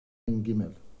ג'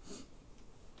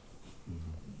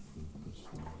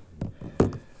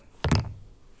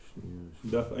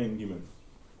 דף עין ג'.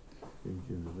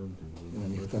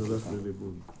 אני אכתב לך.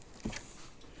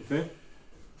 יפה?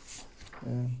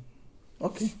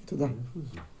 אוקיי, תודה.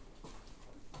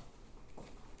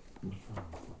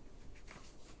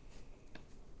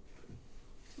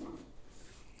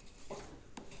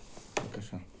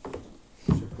 בבקשה.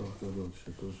 שכוח גדול,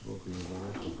 שקדוש ברוך הוא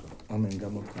יברך אותך. אמן,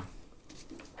 גם אותך.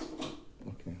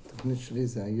 אוקיי, התוכנית שלי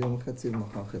זה היום חצי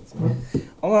ומחר חצי.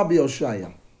 אומר רבי אושעיא,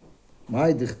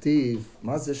 מהי דכתיב,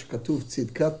 מה זה שכתוב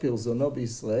צדקת פרזונו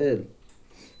בישראל?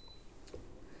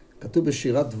 כתוב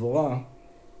בשירת דבורה,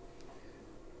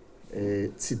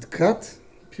 צדקת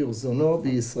פרזונו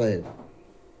בישראל.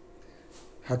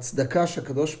 הצדקה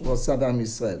שהקדוש ברוך הוא עשה בעם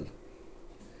ישראל.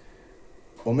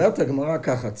 אומרת הגמרא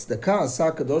ככה, צדקה עשה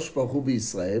הקדוש ברוך הוא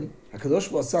בישראל, הקדוש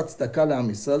ברוך הוא עשה צדקה לעם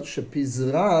ישראל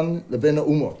שפיזרן לבין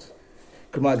האומות.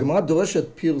 כלומר, הגמרא דורשת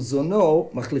פרזונו,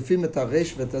 מחליפים את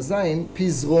הרש ואת הזין,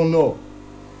 פזרונו.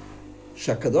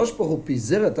 שהקדוש ברוך הוא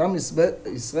פיזר את עם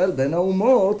ישראל בין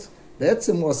האומות,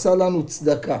 בעצם הוא עשה לנו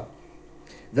צדקה.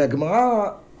 והגמרא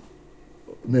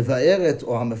מבארת,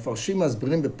 או המפרשים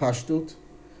מסבירים בפשטות,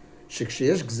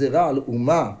 שכשיש גזירה על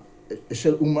אומה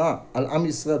על עם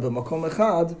ישראל במקום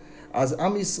אחד, אז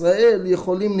עם ישראל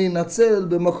יכולים להינצל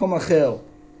במקום אחר.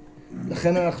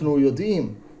 לכן אנחנו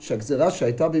יודעים שהגזירה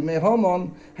שהייתה בימי הומן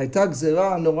הייתה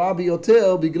גזירה נוראה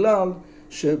ביותר, בגלל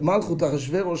שמלכות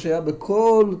אחשוורוש היה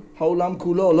בכל העולם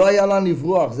כולו, לא היה לאן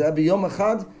לברוח, זה היה ביום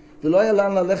אחד ולא היה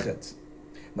לאן ללכת.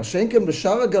 מה שאין כן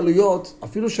בשאר הגלויות,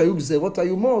 אפילו שהיו גזירות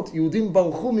איומות, יהודים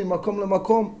ברחו ממקום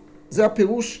למקום. זה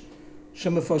הפירוש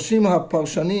שמפרשים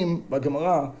הפרשנים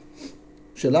בגמרא,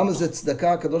 שלמה זה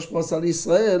צדקה הקדוש ברוך הוא עשה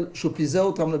לישראל, שהוא פיזר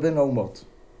אותם לבין האומות.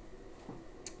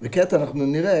 וכעת אנחנו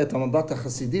נראה את המבט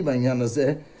החסידי בעניין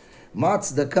הזה, מה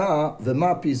הצדקה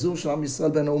ומה הפיזור של עם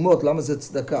ישראל בין האומות, למה זה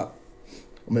צדקה.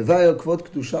 הוא מבאר כבוד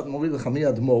קדושת מורי וחמי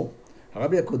אדמו"ר,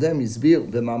 הרבי הקודם הסביר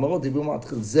במאמרו דיבור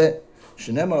מתחיל זה,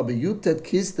 שנאמר בי"ט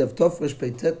כסלו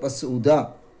תרפ"ט בסעודה,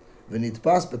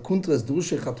 ונתפס בקונטרס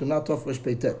דרושי חתונה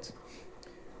תרפ"ט.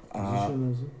 איזה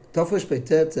שנה זה?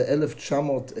 תרפ"ט זה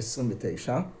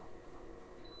 1929,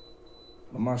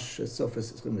 ממש סוף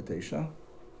 29.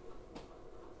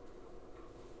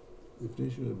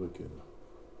 לפני שהוא היה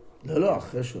בכלא. לא,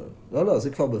 אחרי שהוא... לא, זה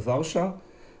כבר בוורשה,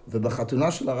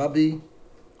 ובחתונה של הרבי,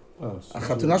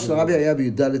 החתונה של הרבי היה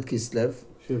בי"ד כסלו,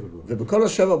 ובכל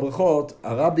השבע ברכות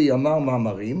הרבי אמר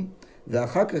מאמרים,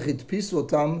 ואחר כך הדפיסו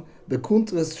אותם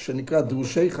בקונטרס שנקרא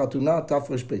דרושי חתונה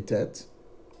תרפ"ט.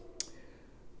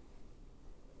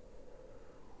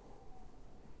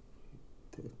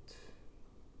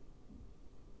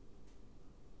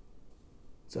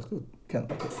 צריך להיות, כן.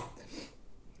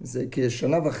 זה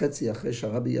כשנה וחצי אחרי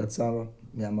שהרבי יצא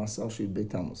מהמאסר של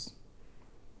בית עמוס.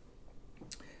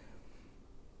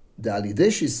 על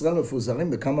ידי שישראל מפוזרים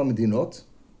בכמה מדינות,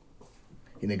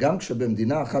 הנה גם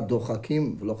כשבמדינה אחת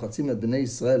דוחקים ולוחצים את בני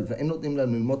ישראל ואין נותנים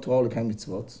להם ללמוד תורה או לקיים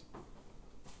מצוות,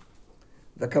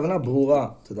 והכוונה ברורה,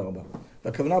 תודה רבה,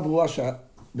 והכוונה ברורה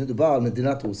שמדובר על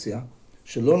מדינת רוסיה,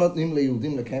 שלא נותנים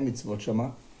ליהודים לקיים מצוות שמה,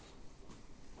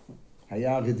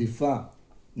 היה רדיפה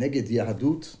נגד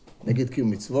יהדות, נגד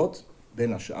קיום מצוות,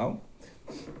 בין השאר,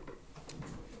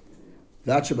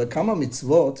 ועד שבכמה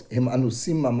מצוות הם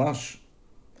אנוסים ממש,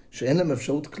 שאין להם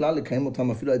אפשרות כלל לקיים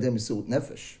אותם אפילו על ידי מסירות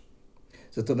נפש.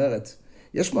 זאת אומרת,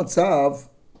 יש מצב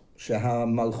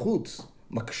שהמלכות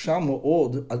מקשה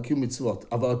מאוד על קיום מצוות,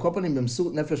 אבל על כל פנים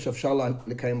במסירות נפש אפשר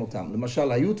לקיים אותם.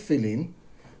 למשל, היו תפילין,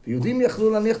 ויהודים יכלו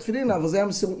להניח תפילין, אבל זה היה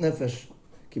מסירות נפש.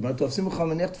 כי אם תופסים אותך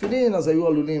מניח תפילין, אז היו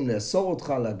עלולים לאסור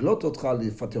אותך, להגלות אותך,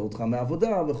 לפטר אותך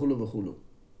מהעבודה וכו' וכו'.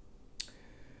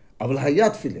 אבל היה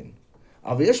תפילין.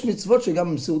 אבל יש מצוות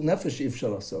שגם במסירות נפש אי אפשר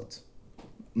לעשות.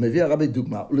 מביא הרבי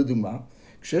דוגמה, ולדוגמה,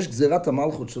 כשיש גזירת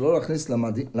המלכות שלא להכניס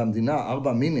למדינה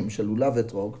 4 מינים של לולב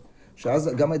ואתרוג, שאז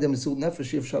גם על ידי מסירות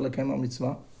נפש אי אפשר לקיים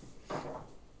המצווה.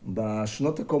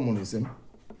 בשנות הקומוניזם,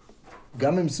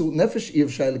 גם במסירות נפש אי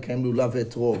אפשר לקיים לולב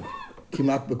ואתרוג,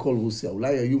 כמעט בכל רוסיה.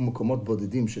 אולי היו מקומות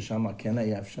בודדים ששם כן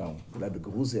היה אפשר. אולי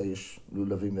בגרוזיה יש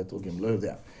לולבים ואתרוגים, לא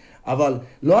יודע. אבל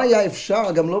לא היה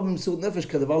אפשר, גם לא במסירות נפש,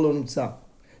 כי הדבר לא נמצא.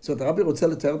 זאת אומרת, הרבי רוצה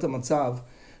לתאר את המצב,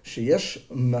 שיש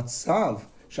מצב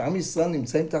שעם ישראל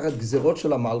נמצאים תחת גזירות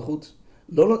של המלכות,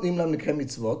 לא נותנים להם לקיים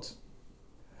מצוות,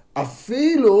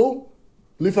 אפילו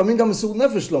לפעמים גם מסירות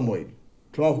נפש לא מועיל.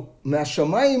 כלומר,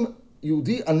 מהשמיים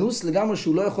יהודי אנוס לגמרי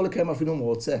שהוא לא יכול לקיים אפילו אם הוא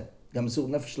רוצה. גם מסירות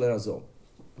נפש לא יעזור.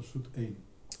 פשוט אין.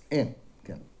 אין,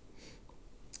 כן.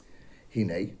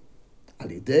 הנה,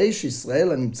 על ידי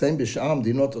שישראל הנמצאים בשאר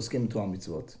המדינות עוסקים בתורה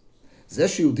ומצוות, זה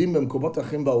שיהודים במקומות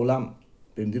אחרים בעולם,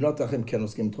 במדינות אחרים כן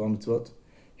עוסקים בתורה ומצוות,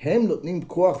 הם נותנים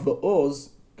כוח ועוז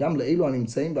גם לאלו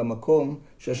הנמצאים במקום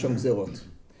שיש שם גזירות,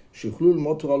 שיוכלו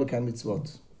ללמוד תורה ולקיים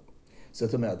מצוות.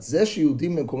 זאת אומרת, זה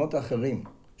שיהודים במקומות אחרים,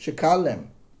 שקל להם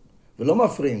ולא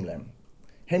מפריעים להם,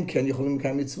 הם כן יכולים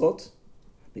לקיים מצוות,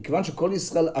 מכיוון שכל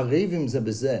ישראל ערבים זה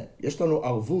בזה, יש לנו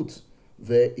ערבות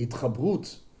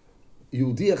והתחברות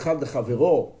יהודי אחד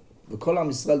לחברו, וכל עם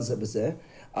ישראל זה בזה,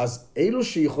 אז אלו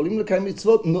שיכולים לקיים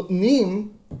מצוות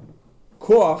נותנים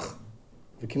כוח,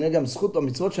 וכנראה גם זכות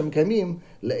במצוות שהם מקיימים,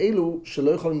 לאלו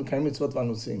שלא יכולים לקיים מצוות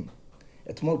ואנוסים.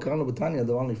 אתמול קראנו בתניא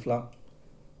דבר נפלא,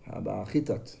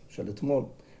 ב'ה'תשל של אתמול,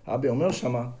 הרבי אומר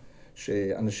שמה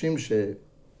שאנשים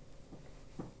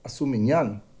שעשו מניין,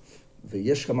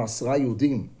 ויש כמה 10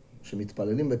 יהודים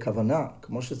שמתפללים בכוונה,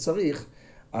 כמו שצריך,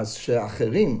 אז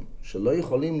שאחרים שלא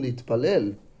יכולים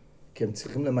להתפלל, כי הם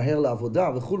צריכים למהר לעבודה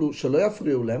וכולו, שלא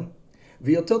יפריעו להם,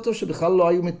 ויותר טוב שבכלל לא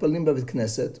היו מתפללים בבית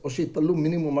כנסת, או שהתפללו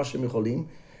מינימום מה שהם יכולים,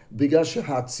 בגלל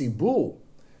שהציבור,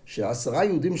 ש10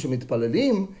 יהודים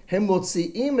שמתפללים, הם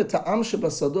מוציאים את העם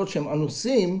שבשדות שהם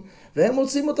אנוסים, והם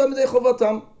מוציאים אותם מדי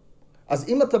חובתם. אז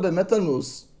אם אתה באמת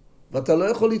אנוס, ואתה לא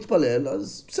יכול להתפלל,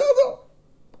 אז בסדר.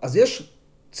 אז יש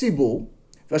ציבור,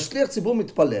 והשליח ציבור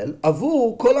מתפלל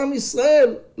עבור כל עם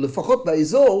ישראל, לפחות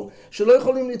באזור, שלא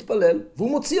יכולים להתפלל,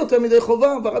 והוא מוציא אותם מדי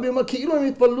חובה, והרבי אומר, כאילו הם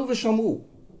התפללו ושמעו.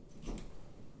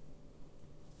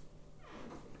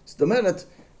 זאת אומרת,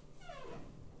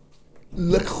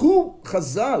 לקחו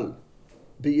חז"ל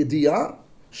בידיעה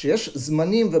שיש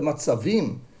זמנים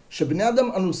ומצבים שבני אדם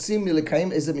אנוסים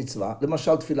מלקיים איזה מצווה,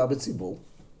 למשל תפילה בציבור,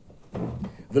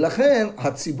 ולכן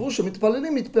הציבור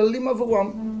שמתפללים, מתפללים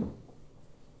עבורם.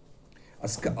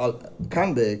 אז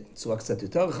כאן בצורה קצת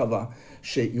יותר רחבה,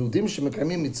 שיהודים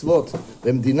שמקיימים מצוות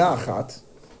במדינה אחת,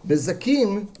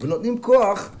 מזכים ונותנים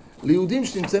כוח ליהודים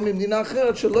שנמצאים במדינה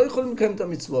אחרת שלא יכולים לקיים את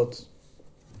המצוות.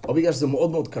 או בגלל שזה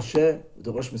מאוד מאוד קשה,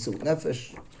 ודורש מסירות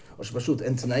נפש, או שפשוט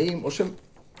אין תנאים, או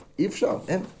שאי אפשר,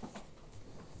 אין.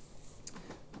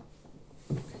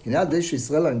 הנה על ידי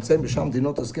שישראל הנמצאים בשאר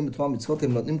מדינות עוסקים בתורה ומצוות,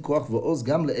 הם נותנים כוח ועוז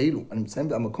גם לאלו הנמצאים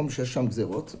במקום שיש שם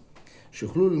גזירות,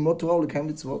 שיוכלו ללמוד תורה ולקיים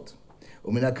מצוות.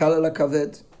 ומן הקל אל הכבד,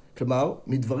 כלומר,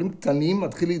 מדברים קטנים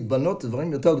מתחיל להתבנות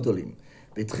לדברים יותר גדולים.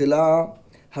 בתחילה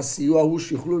הסיוע הוא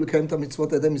שיוכלו לקיים את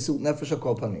המצוות על ידי מסירות נפש על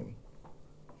כל פנים.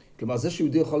 כלומר, זה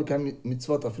שיהודי יכול לקיים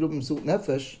מצוות אפילו במסירות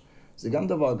נפש, זה גם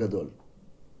דבר גדול.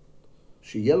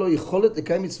 שיהיה לו יכולת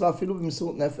לקיים מצווה אפילו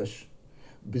במסירות נפש.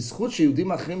 בזכות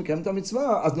שיהודים האחרים לקיים את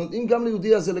המצווה, אז נותנים גם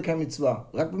ליהודי הזה לקיים מצווה,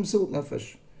 רק במסירות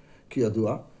נפש. כי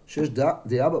ידוע שיש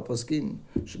דעה בפוסקים,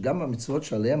 שגם במצוות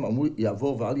שעליהם אמור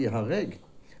יעבור ואל יהרג,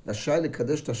 רשאי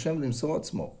לקדש את השם ולמסור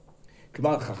עצמו.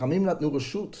 כלומר, חכמים נתנו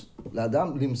רשות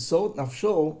לאדם למסור את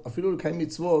נפשו, אפילו לקיים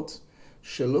מצוות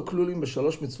שלא כלולים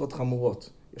ב3 מצוות חמורות.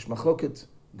 יש מחלוקת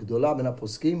גדולה בין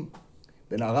הפוסקים,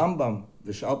 בין הרמב"ם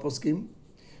ושאר פוסקים,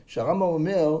 שהרמב"ם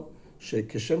אומר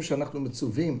שכשם שאנחנו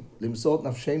מצווים למסור את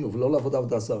נפשנו ולא לעבוד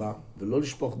עבודה זרה, ולא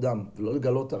לשפוך דם ולא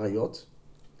לגלות עריות,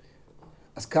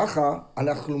 אז ככה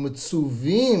אנחנו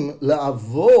מצווים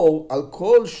לעבור על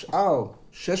כל שאר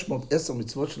 610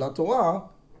 מצוות של התורה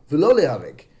ולא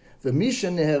להיהרג. ומי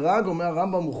שנהרג, אומר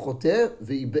הרמב"ם, הוא חוטא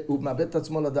והוא מאבד את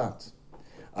עצמו לדעת.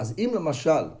 אז אם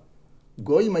למשל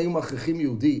גויים היו מכריחים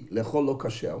יהודי לאכול לא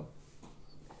כשר,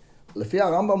 לפי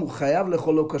הרמב"ם הוא חייב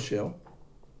לאכול לא כשר,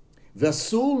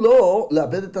 ואסור לו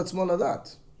לאבד את עצמו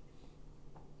לדעת.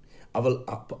 אבל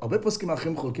הרבה פוסקים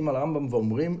אחרים חולקים על הרמב"ם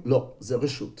ואומרים, לא, זה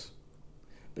רשות.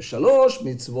 ב3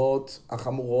 מצוות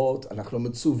החמורות אנחנו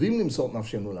מצווים למסור את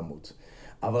נפשנו למות.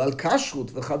 אבל על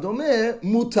כשרות וכדומה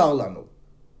מותר לנו.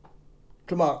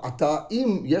 כלומר,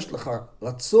 אם יש לך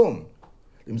רצון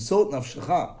למסור את נפשך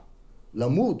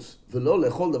למות ולא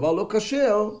לאכול דבר לא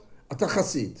כשר, אתה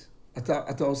חסיד.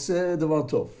 אתה עושה דבר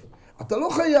טוב. אתה לא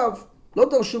חייב, לא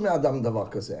דרשו מאדם דבר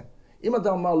כזה. אם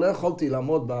אדם אמר, לא יכולתי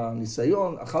לעמוד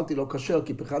בניסיון, אכלתי לא כשר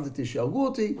כי פחדתי שיהרגו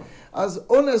אותי, אז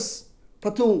אונס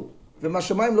פטור,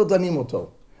 ומהשמיים לא דנים אותו.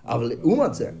 אבל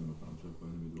לעומת זה,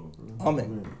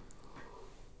 אמן.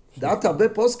 דעת הרבה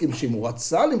פוסקים שאם הוא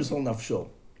רצה למסור נפשו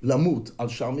למות על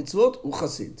שאר מצוות, הוא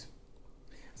חסיד.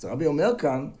 אז הרבי אומר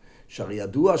כאן, שהרי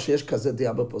ידוע שיש כזה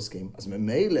דעה בפוסקים, אז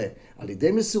ממילא, על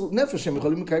ידי מסירות נפש הם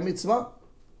יכולים לקיים מצווה.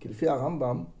 כי לפי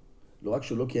הרמב"ם, לא רק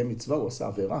שהוא לא קיים מצווה, הוא עשה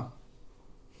עבירה.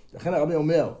 לכן הרבי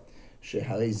אומר,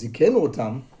 שהרי זיכנו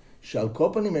אותם, שעל כל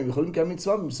פנים הם יכולים לקיים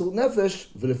מצווה במסירות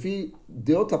נפש, ולפי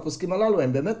דעות הפוסקים הללו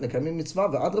הם באמת מקיימים מצווה,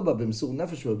 ואדרבה במסירות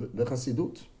נפש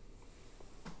ובחסידות.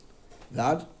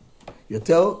 ועד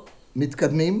יותר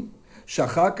מתקדמים,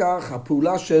 שאחר כך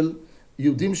הפעולה של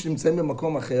יהודים שנמצאים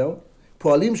במקום אחר,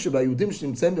 פועלים שביהודים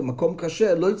שנמצאים במקום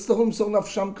קשה, לא יצטרכו למסור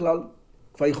נפשם כלל.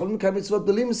 כבר יכולים לקיים מצוות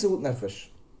בלי מסירות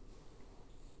נפש.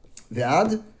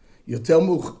 ועד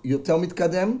יותר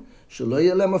מתקדם, שלא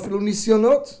יהיה להם אפילו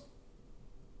ניסיונות,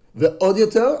 ועוד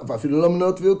יותר, ואפילו לא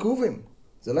מנועות ועיכובים.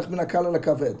 זה הולך מן הקל אל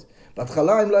הכבד.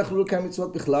 בהתחלה הם לא יכלו לקיים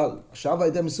מצוות בכלל, עכשיו על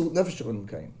ידי מסירות נפש יכולים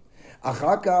לקיים.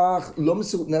 אחר כך לא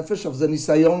מסירות נפש, אבל זה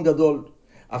ניסיון גדול.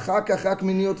 אחר כך רק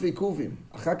מיניות ועיכובים,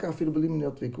 אחר כך אפילו בלי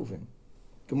מיניות ועיכובים.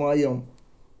 כמו היום.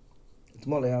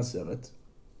 אתמול היה סרט,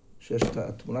 שיש את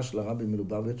התמונה של הרבי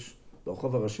מלובביץ'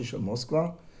 ברחוב הראשי של מוסקבה,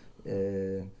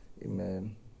 עם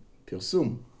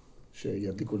פרסום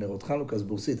שידליקו נרות חנוכה, אז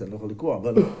ברוסית, אני לא יכול לקרוא,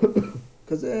 אבל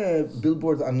כזה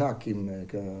בילבורד ענק עם...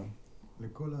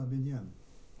 לכל הבניין.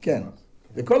 כן,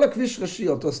 וכל הכביש ראשי,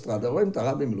 אוטוסטרדה, רואים את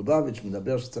הרבי מלובביץ'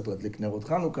 מדבר שצריך להדליק נרות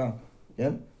חנוכה,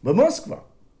 כן? במוסקבה.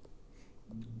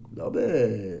 לא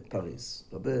בפריז,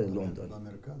 לא בלונדון.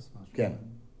 במרכז משהו. כן.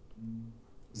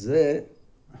 זה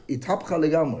התהפכה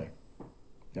לגמרי.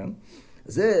 כן?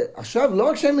 זה עכשיו לא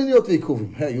רק שהם מיניות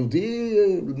ועיכובים. היהודי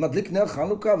מדליק נר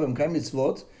חנוכה ומקיים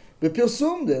מצוות,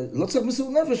 בפרסום, לא צריך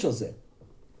מסירות נפש על זה.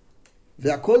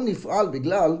 והכל נפעל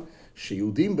בגלל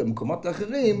שיהודים במקומות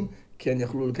אחרים כן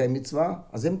יכלו לקיים מצווה,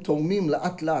 אז הם תורמים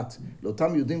לאט לאט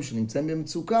לאותם יהודים שנמצאים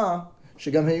במצוקה,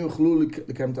 שגם הם יוכלו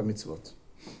לקיים את המצוות.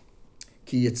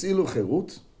 כי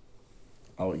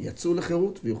יצאו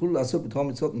לחירות ויוכלו לעשות בתורה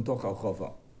מצוות מתוך הרחובה.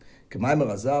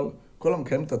 כמאמר הז"ל, כל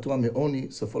המקיים את התורה מעוני,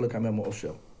 סופו לקיים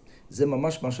מאושר. זה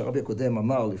ממש מה שהרבי הקודם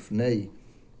אמר לפני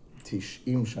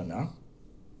 90 שנה,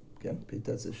 כן,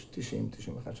 פייטת זה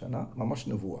 90-91 שנה, ממש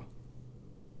נבואה.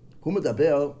 הוא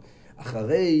מדבר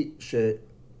אחרי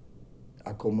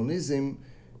שהקומוניזם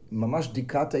ממש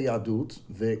דיכא את היהדות,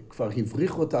 וכבר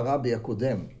הבריחו את הרבי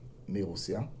הקודם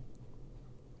מרוסיה.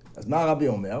 אז מה הרבי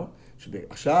אומר?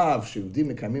 שעכשיו שיהודים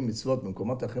מקיימים מצוות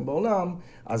במקומות אחרים בעולם,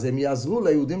 אז הם יעזרו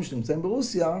ליהודים שנמצאים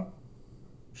ברוסיה,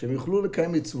 שהם יוכלו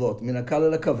לקיים מצוות מן הקל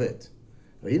אל הכבד.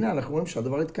 והנה אנחנו רואים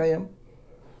שהדבר התקיים.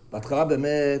 בהתחלה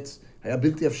באמת היה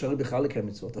בלתי אפשרי בכלל לקיים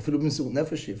מצוות, אפילו במסירות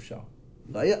נפש אי אפשר.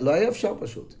 לא היה אפשר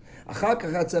פשוט. אחר כך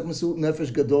היה צריך מסירות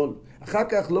נפש גדול, אחר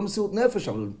כך לא מסירות נפש,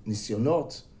 אבל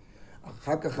ניסיונות,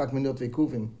 אחר כך רק מיניות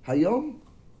ועיכובים. היום,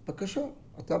 בבקשה,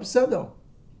 אתה בסדר.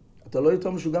 אתה לא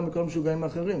יותר משוגע מכל המשוגעים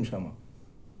האחרים שם.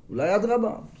 אולי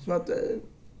אדרבה. זאת אומרת,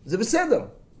 זה בסדר.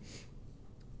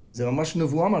 זה ממש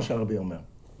נבואה מה שהרבי אומר,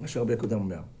 מה שהרבי הקודם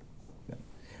אומר.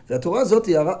 והתורה הזאת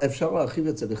אפשר להרחיב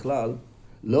את זה בכלל,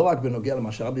 לא רק בנוגע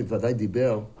למה שהרבי ודאי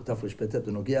דיבר, בתרפ"ט,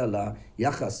 בנוגע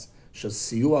ליחס של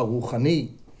סיוע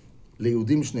רוחני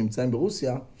ליהודים שנמצאים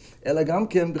ברוסיה, אלא גם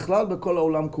כן בכלל בכל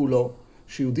העולם כולו,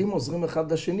 שיהודים עוזרים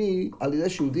אחד לשני, על ידי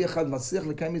שיהודי אחד מצליח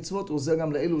לקיים מצוות, הוא עוזר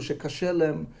גם לאלו שקשה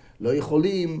להם, לא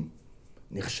יכולים,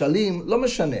 נכשלים, לא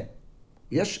משנה.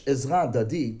 יש עזרה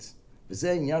הדדית,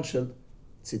 וזה העניין של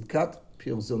צדקת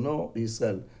פרזונו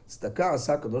בישראל. צדקה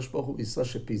עשה הקדוש ברוך הוא בישראל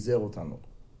שפיזר אותנו.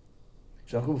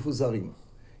 שאנחנו מפוזרים.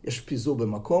 יש פיזור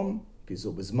במקום,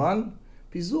 פיזור בזמן,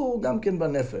 פיזור גם כן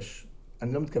בנפש.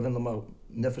 אני לא מתכוון לומר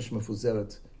נפש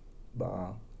מפוזרת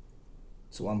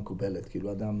בצורה מקובלת,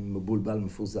 כאילו אדם מבולבל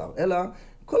מפוזר, אלא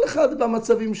כל אחד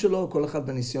במצבים שלו, כל אחד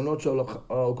בניסיונות שלו,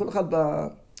 או כל אחד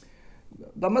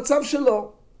במצב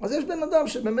שלו. אז יש בן אדם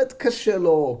שבאמת קשה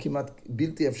לו, כמעט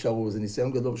בלתי אפשרו, זה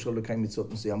ניסיון גדול שלו לקיים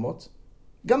מצוות מסוימות,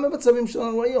 גם במצבים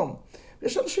שלנו היום.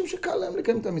 יש אנשים שקל להם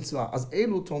לקיים את המצווה, אז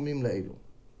אלו תורמים לאלו.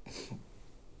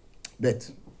 ב'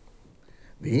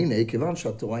 והנה, כיוון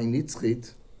שהתורה היא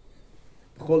נצחית,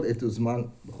 בכל עת וזמן,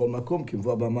 בכל מקום,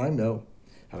 כמבוא במיימר,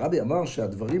 הרבי אמר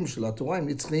שהדברים של התורה הם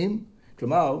נצחיים,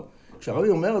 כלומר, כשהרבי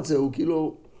אומר את זה, הוא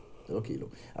כאילו, זה לא כאילו,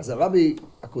 אז הרבי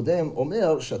הקודם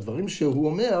אומר שהדברים שהוא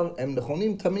אומר הם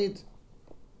נכונים תמיד.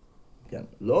 כן,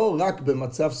 לא רק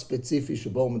במצב ספציפי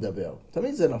שבו הוא מדבר,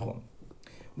 תמיד זה נכון.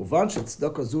 מובן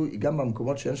שצדקה זו היא גם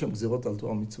במקומות שאין שם גזירות על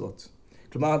תורה ומצוות.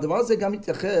 כלומר, הדבר הזה גם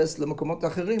מתייחס למקומות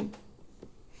האחרים.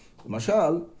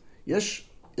 למשל, יש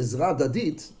עזרה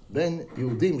הדדית בין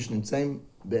יהודים שנמצאים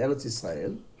בארץ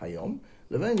ישראל היום,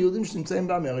 לבין יהודים שנמצאים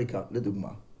באמריקה, לדוגמה.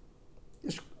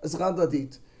 יש עזרה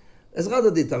הדדית. עזרה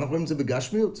הדדית, אנחנו רואים את זה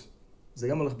בגשמיות, זה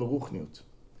גם הולך ברוחניות.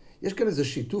 יש כאן איזה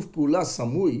שיתוף פעולה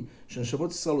סמוי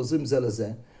שנשמות ישראל עוזרים זה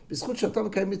לזה, בזכות שאתה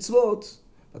מקיים מצוות,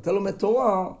 ואתה לומד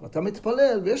תורה, ואתה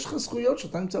מתפלל, ויש לך זכויות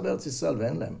שאתה נמצא בארץ ישראל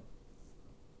ואין להם.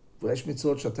 ויש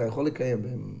מצוות שאתה יכול לקיים,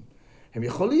 הם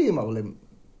יכולים, אבל הם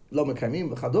לא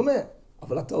מקיימים וכדומה,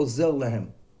 אבל אתה עוזר להם,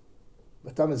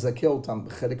 ואתה מזכה אותם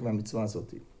בחלק מהמצווה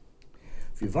הזאת.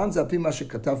 ויובן זה על פי מה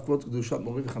שכתב כבוד קדושת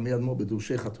מורי וחמי אדמו"ר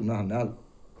בדורשי חתונה הנ"ל.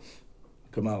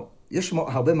 כלומר, יש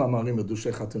הרבה מאמרים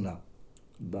בדורשי חתונה.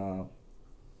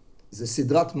 זה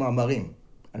סדרת מאמרים,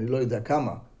 אני לא יודע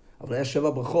כמה, אבל היה 7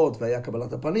 ברכות והיה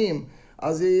קבלת הפנים,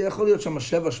 אז יכול להיות שם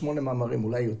 7-8 מאמרים,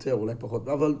 אולי יותר, אולי פחות,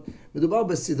 אבל מדובר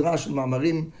בסדרה של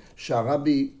מאמרים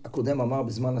שהרבי הקודם אמר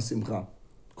בזמן השמחה,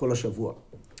 כל השבוע.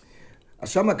 אז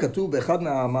שם כתוב באחד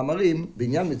מהמאמרים,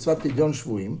 בעניין מצוות פדיון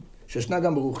שבויים, שישנה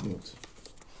גם ברוחניות.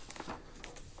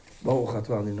 ברוך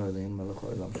אתה אדינו אלוהינו מלך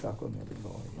העולם שהכל נהיה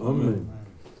בדברו. אמן.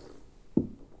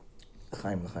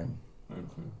 לחיים.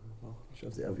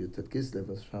 עכשיו זה אבי י"ט כסלו,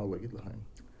 אז אפשר להגיד לחיים.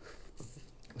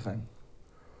 לחיים.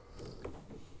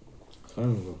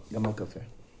 גם על קפה,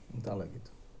 מותר להגיד.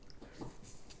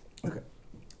 אוקיי.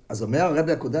 אז אומר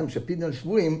הרבי הקודם שפדיון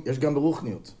שבויים יש גם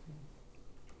ברוחניות.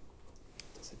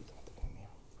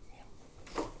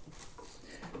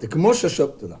 זה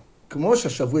כמו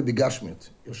שהשבוי בגשמיות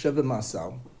יושב במאסר,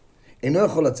 אינו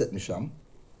יכול לצאת משם,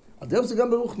 הדרך זה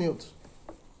גם ברוחניות.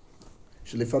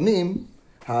 שלפעמים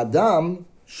האדם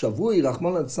שבוי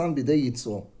רחמנא ליצלן בידי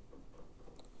יצרו.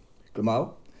 כלומר,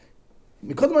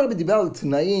 מקודם הרבי דיבר על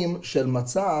תנאים של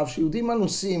מצב שיהודים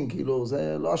אנוסים, כאילו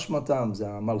זה לא אשמתם, זה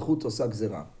המלכות עושה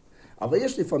גזירה. אבל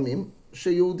יש לפעמים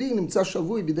שיהודי נמצא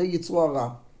שבוי בידי יצרו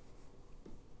הרע.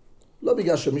 לא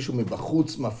בגלל שמישהו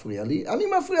מבחוץ מפריע לי, אני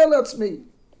מפריע לעצמי.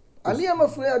 אני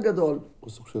המפריע הגדול. הוא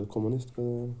סוג של קומוניסט כזה?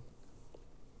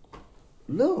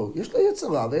 לא, יש לו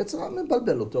יצרה, ויצרה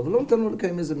מבלבל אותו, ולא נותן לו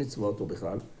לקיים איזה מצוות או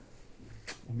בכלל.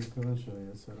 הוא מתכוון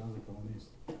שהיצרה זה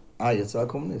קומוניסט. יצרה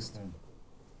קומוניסט. כן.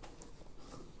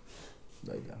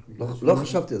 לא יודע. לא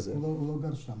חשבתי על זה. הוא לא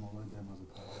גר שם, הוא לא יודע מה זה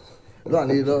קומוניסט. לא,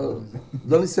 אני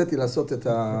לא ניסיתי לעשות את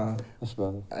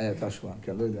השוואה. את ההשוואה,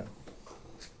 כן, לא יודע.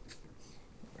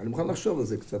 אני מוכן לחשוב על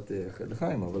זה קצת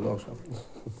לחיים, אבל לא עכשיו.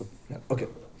 אוקיי.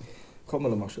 חומר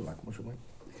למחשבה, כמו שאומרים.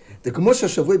 זה כמו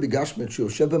שהשבוי בגשמיות, כשהוא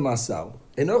יושב במאסר,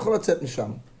 אינו יכול לצאת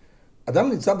משם. אדם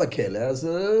נמצא בכלא, אז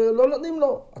לא נותנים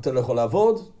לו. אתה לא יכול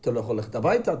לעבוד, אתה לא יכול ללכת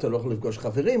הביתה, אתה לא יכול לפגוש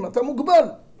חברים, אתה מוגבל.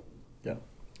 כן.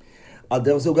 על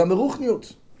דרך זו גם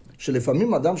ברוחניות,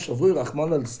 שלפעמים אדם שבוי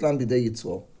רחמנא ליצלן בידי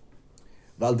יצרו,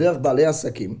 ועל דרך בעלי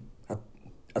עסקים,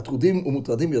 הטרודים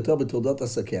ומוטרדים יותר בתולדות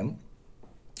עסקיהם,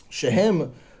 שהם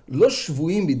לא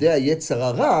שבויים בידי היצר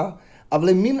הרע, אבל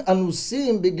הם מין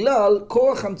אנוסים בגלל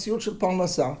כורח המציאות של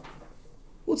פרנסה.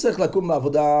 הוא צריך לקום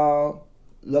בעבודה,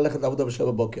 ללכת לעבודה ב7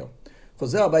 בבוקר.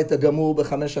 חוזר הביתה גמור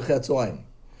ב5 אחרי הצהריים.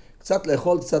 קצת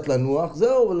לאכול, קצת לנוח,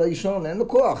 זהו, ולישון, אין לו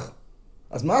כוח.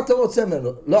 אז מה אתה רוצה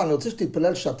ממנו? לא, אני רוצה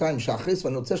שתתפלל 2 שחריס,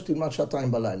 ואני רוצה שתלמד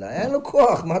 2 בלילה. אין לו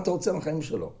כוח, מה אתה רוצה מהחיים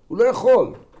שלו? הוא לא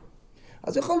יכול.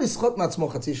 אז הוא יכול לסחוט מעצמו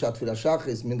חצי שעה תפילה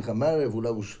שחריס, מנחה מערב, אולי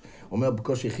הוא אומר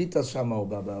בקושי חיטס שם, או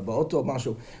באוטו או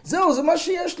משהו. זהו, זה מה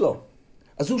שיש לו.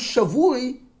 אז הוא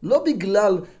שבוי, לא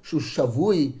בגלל שהוא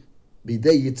שבוי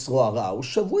בידי יצרו הרע, הוא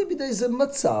שבוי בידי איזה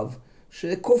מצב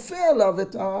שכופה עליו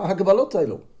את ההגבלות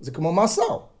האלו. זה כמו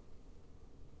מאסר.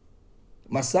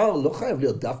 מאסר לא חייב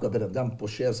להיות דווקא בן אדם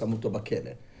פושע, שמו אותו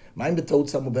בכלא. מה אם בטעות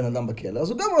שמו בן אדם בכלא?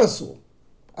 אז הוא גם אסור,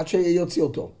 עד שיוציא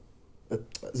אותו.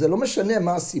 זה לא משנה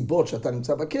מה הסיבות שאתה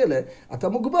נמצא בכלא, אתה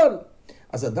מוגבל.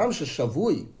 אז אדם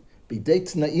ששבוי בידי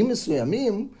תנאים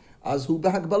מסוימים, אז הוא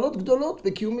בהגבלות גדולות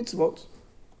בקיום מצוות.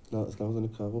 לא, אז למה זה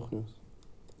נקרא רוחניות?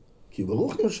 כי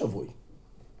ברוחניות שבוי.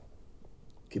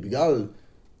 כי בגלל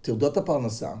טרדות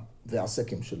הפרנסה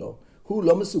והעסקים שלו, הוא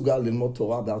לא מסוגל ללמוד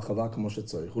תורה בהרחבה כמו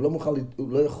שצריך. הוא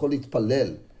לא יכול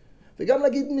להתפלל. וגם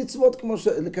להגיד מצוות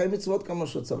לקיים מצוות כמו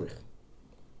שצריך.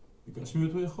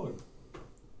 בגשמיות הוא יכול.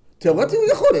 תיאורטי הוא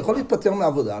יכול להתפטר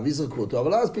מעבודה ויזרקו אותו,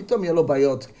 אבל אז פתאום יהיה לו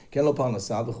בעיות, כי אין לו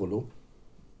פרנסה וכולו.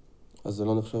 אז זה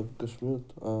לא נחשב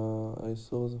גשמיות,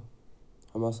 האיסור הזה?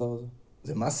 המאסר הזה?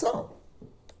 זה מאסר.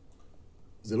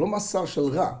 זה לא מאסר של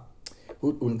רע.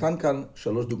 הוא נתן כאן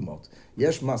 3 דוגמאות.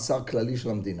 יש מאסר כללי של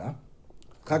המדינה.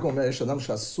 אחר כך הוא אומר, יש אדם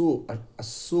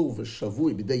שאסור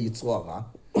ושבוי בידי יצרו הרע,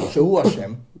 שהוא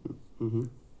אשם.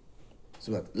 זאת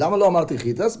אומרת, למה לא אמרתי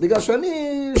חיטס? בגלל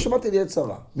שאני שמעתי לי יצר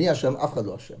רע. מי אשם? אף אחד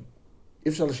לא אשם. אי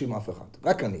אפשר להאשים אף אחד,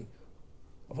 רק אני.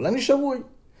 אבל אני שבוי.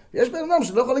 יש בן אדם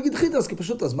שלא יכול להגיד חיטס, כי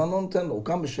פשוט הזמן לא נותן לו. הוא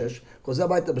קם ב6, חוזר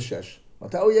הביתה ב6.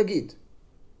 מתי הוא יגיד?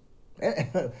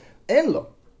 אין לו.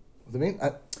 אתה מבין?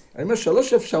 אני אומר,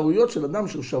 3 אפשרויות של אדם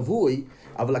שהוא שבוי,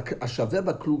 אבל השווה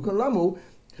בכולם הוא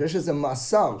שיש איזה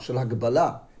מאסר של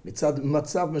הגבלה מצד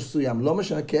מצב מסוים, לא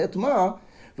משנה כעת מה,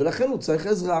 ולכן הוא צריך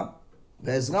עזרה.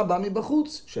 והעזרה באה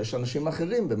מבחוץ, שיש אנשים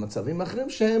אחרים במצבים אחרים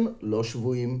שהם לא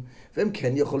שבויים, והם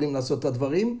כן יכולים לעשות את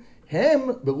הדברים, הם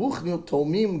ברוחניות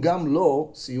תורמים גם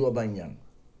לו סיוע בעניין.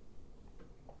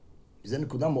 זו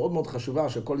נקודה מאוד מאוד חשובה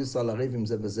שכל ישראל ערב עם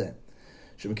זה בזה.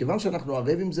 שמכיוון שאנחנו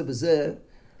ערב עם זה בזה,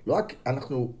 לא רק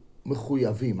אנחנו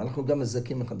מחויבים, אנחנו גם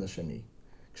מזכים אחד לשני.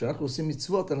 כשאנחנו עושים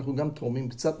מצוות, אנחנו גם תורמים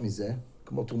קצת מזה,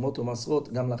 כמו תרומות או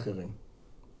מעשרות, גם לאחרים.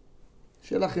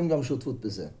 שיהיה לכם גם שותפות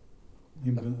בזה.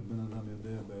 אם בן אדם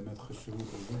יודע באמת חשיבות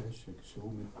בזה,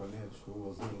 שכשהוא מתפלל, שהוא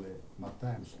עוזר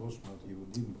ל-200-300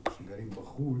 יהודים שגרים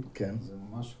בחו"ל, כן. זה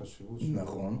ממש חשיבות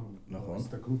נכון.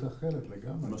 הסתכלות אחרת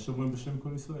לגמרי. מה שאומרים בשם כל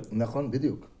ישראל. נכון,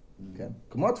 בדיוק. כן.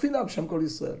 כמו התפילה בשם כל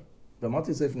ישראל.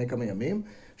 ואמרתי את זה לפני כמה ימים,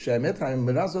 שהאמת,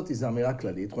 האמירה הזאת היא אמירה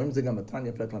כללית, רואים את זה גם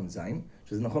בתניא פרק ל"ז,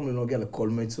 שזה נכון לנוגע לכל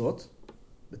מצוות.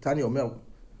 בתניא אומר,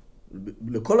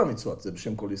 לכל המצוות זה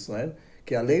בשם כל ישראל,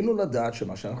 כי עלינו לדעת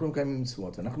שמה שאנחנו מקיימים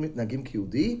מצוות, אנחנו מתנהגים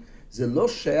כיהודי, זה לא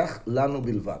שייך לנו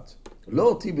בלבד. לא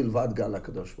אותי בלבד גאל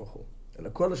הקדוש ברוך הוא, אלא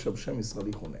כל אשר בשם ישראל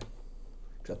יכונה.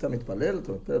 כשאתה מתפלל,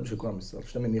 אתה מתפלל בשביל כל עם ישראל.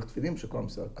 כשאתה מניח תפילין בשביל כל עם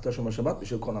ישראל. אתה שומר שבת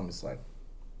בשביל כל עם ישראל.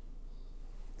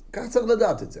 ככה צריך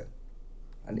לדעת את זה.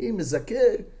 אני מזכה...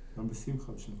 גם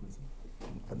בשמחה בשם כל ישראל.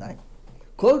 ודאי.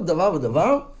 כל דבר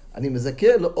ודבר, אני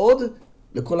מזכה לעוד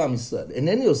לכל עם ישראל.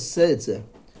 אינני עושה את זה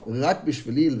רק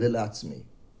בשבילי ולעצמי.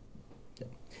 כן.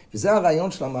 וזה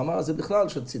הרעיון של המאמר הזה בכלל,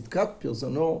 של צדקת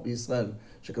פרסונו בישראל.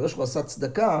 שקדוש ברוך הוא עשה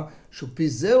צדקה, שהוא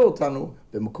פיזר אותנו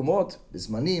במקומות,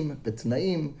 בזמנים,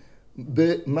 בתנאים,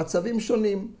 במצבים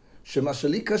שונים. שמה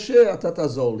שלי קשה, אתה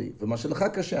תעזור לי, ומה שלך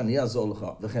קשה, אני אעזור לך,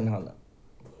 וכן הלאה.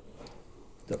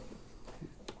 טוב.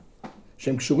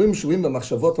 שהם קשורים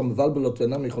במחשבות המבלבלות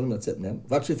ואינם יכולים לצאת מהם,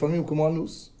 רק שלפעמים כמו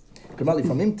אנוס. כלומר,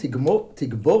 לפעמים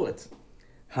תגבורת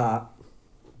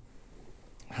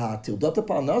הטרדות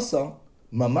הפרנסה,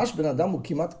 ממש בן אדם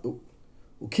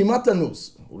הוא כמעט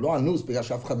אנוס. הוא לא אנוס בגלל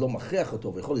שאף אחד לא מכריח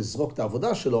אותו ויכול לזרוק את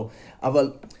העבודה שלו,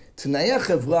 אבל תנאי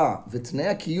החברה ותנאי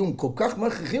הקיום כל כך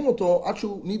מכריחים אותו עד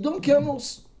שהוא נידון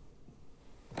כאנוס.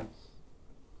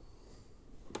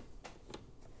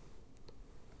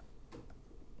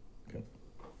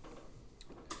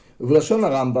 ובלשון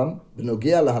הרמב"ם,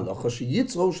 בנוגע להלכה,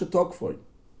 שיצרו הוא שתוקפוי.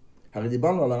 הרי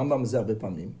דיברנו על הרמב"ם הזה הרבה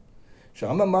פעמים,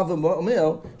 שהרמב"ם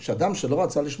אומר שאדם שלא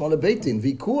רצה לשמוע לבית דין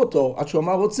ויקרו אותו עד שהוא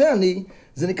אמר רוצה אני,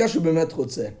 זה נקרא שהוא באמת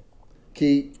רוצה.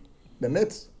 כי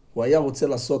באמת הוא היה רוצה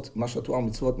לעשות מה שהתורה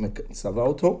המצוות מצווה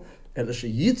אותו, אלא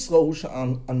שיצרו הוא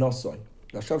שאנוסוי.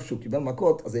 ועכשיו שהוא קיבל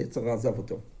מכות, אז היצר עזב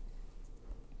אותו.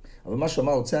 אבל מה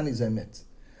שאמר רוצה אני זה אמת.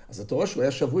 אז אתה רואה שהוא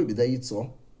היה שבוי בידי יצרו,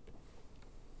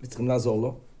 וצריכים לעזור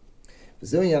לו.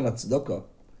 וזהו עניין הצדוקה,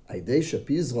 הידי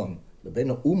שפיזרון לבין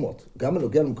האומות, גם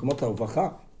בנוגע למקומות הרווחה.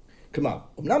 כלומר,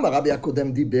 אמנם הרבי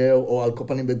הקודם דיבר, או על כל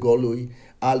פנים בגולוי,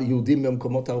 על יהודים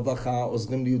במקומות הרווחה,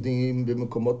 עוזרים ליהודים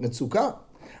במקומות מצוקה,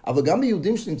 אבל גם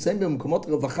ביהודים שנמצאים במקומות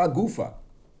רווחה גופה.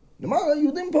 כלומר,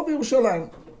 היהודים פה בירושלים,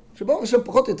 שברוך השם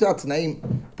פחות או יותר התנאים,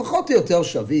 פחות או יותר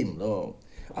שווים, לא...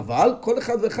 אבל כל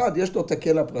אחד ואחד יש לו את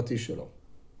הקל הפרטי שלו.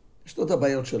 יש לו את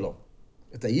הבעיות שלו.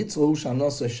 את היצרו הוא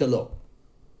שהנושא שלו.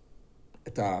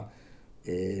 את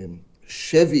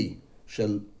השבי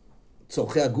של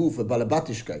צורכי הגוף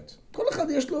ובלבטישקייט. כל אחד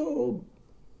יש לו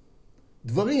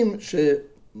דברים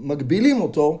שמגבילים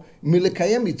אותו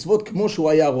מלקיים מצוות כמו שהוא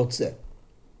היה רוצה.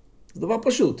 זה דבר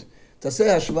פשוט.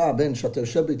 תעשה השוואה בין שאתה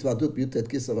יושב בהתוועדות בי"ט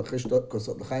כסלו ואחרי שתות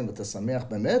כוסות לחיים ואתה שמח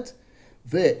באמת,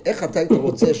 ואיך אתה היית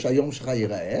רוצה שהיום שלך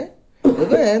ייראה,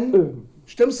 לבין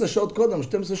 12 שעות קודם,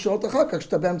 12 שעות אחר כך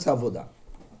שאתה באמצע עבודה.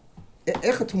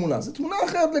 איך התמונה? זו תמונה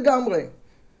אחרת לגמרי.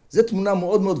 זו תמונה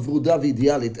מאוד מאוד ורודה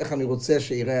ואידיאלית, איך אני רוצה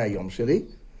שיראה היום שלי.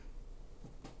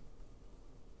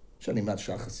 שאני מעט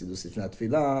שעה חסידוס לפני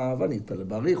התפילה, ואני אתפלל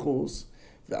באריכוס,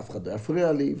 ואף אחד לא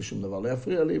יפריע לי, ושום דבר לא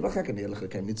יפריע לי, ואחר כך אני אלך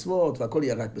לקיים מצוות, והכל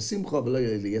יהיה רק בשמחה, ולא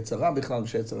יהיה לי יצרה בכלל,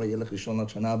 שיצרה ילך לישון עד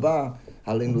שנה הבאה,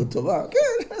 עלינו טובה,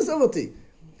 כן, עזוב אותי.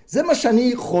 זה מה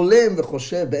שאני חולם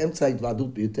וחושב באמצע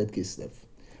ההתוועדות בי"ט כסלו.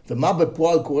 ומה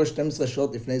בפועל קורה 12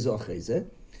 שעות לפני זה או אחרי זה?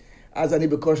 אז אני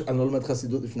לא לומד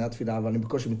חסידות לפני התפילה, אבל אני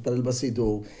בקושי מתפלל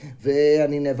בסידור,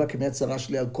 ואני נאבק עם היצרה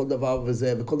שלי על כל דבר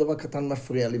וזה, וכל דבר קטן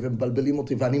מפריע לי, ומבלבלים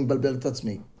אותי, ואני מבלבל את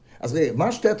עצמי. אז רגע,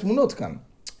 מה שתי התמונות כאן?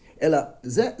 אלא,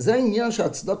 זה העניין של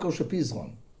הצדוקה או שפיזרון.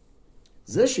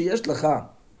 זה שיש לך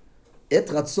עת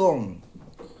רצון,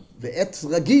 ועת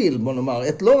רגיל, בוא נאמר,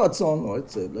 עת לא רצון, או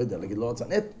עת, לא יודע, להגיד לא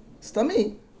רצון, עת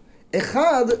סתמי,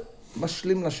 אחד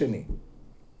משלים לשני.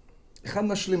 אחד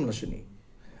משלים לשני.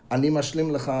 אני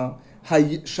משלים לך,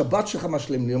 השבת שלך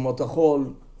משלים לי, ימות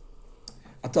החול,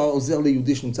 אתה עוזר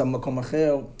ליהודי שנמצא במקום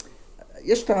אחר.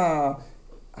 יש את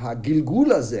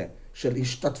הגלגול הזה של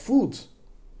השתתפות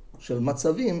של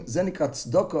מצבים, זה נקרא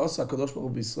צדוקה עושה הקדוש ברוך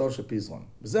הוא בישראל של פיזרון.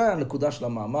 וזה הנקודה של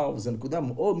המאמר, וזו נקודה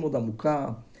מאוד מאוד עמוקה,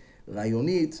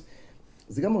 רעיונית.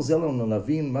 זה גם עוזר לנו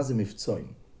להבין מה זה מבצועים.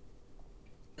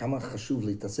 כמה חשוב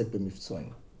להתעסק במבצועים.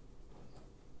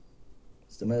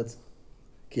 זאת אומרת,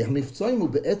 כי המבצועים הוא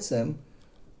בעצם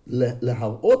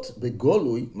להראות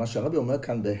בגולוי מה שהרבי אומר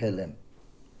כאן בהלם.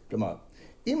 כלומר,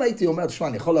 אם הייתי אומר, תשמע,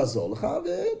 אני יכול לעזור לך,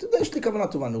 ואתה יודע, יש לי כוונה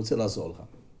טובה, אני רוצה לעזור לך.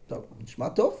 טוב, נשמע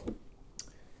טוב?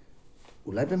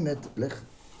 אולי באמת, לך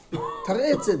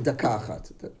תראה את זה דקה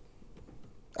אחת.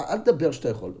 אל תדבר שאתה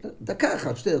יכול. דקה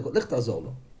אחת, 2 דקות, לך תעזור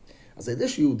לו. אז על ידי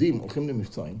שיהודים הולכים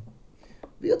למבצעים,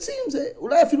 ויוצאים זה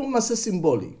אולי אפילו מעשה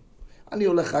סימבולי. אני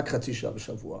הולך רק 0.5 שעה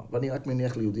בשבוע, ואני רק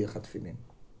מניח ליהודי 1 תפילין.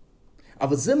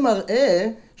 אבל זה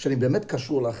מראה שאני באמת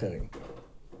קשור לאחרים.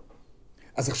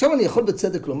 אז עכשיו אני יכול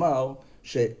בצדק לומר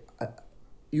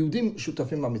שיהודים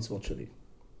שותפים במצוות שלי.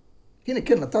 הנה,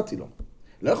 כן, נתתי לו.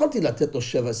 לא יכולתי לתת לו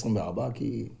 7.24,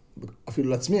 כי אפילו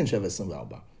לעצמי אין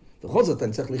 7.24. בכל זאת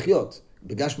אני צריך לחיות,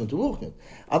 בגשמיות ורוחניות.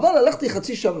 אבל הלכתי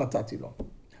 0.5 שעה ונתתי לו.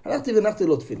 הלכתי והנחתי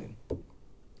לו תפילין.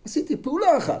 עשיתי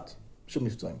פעולה אחת של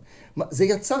מבצעים. זה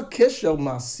יצר קשר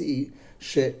מעשי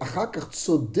שאחר כך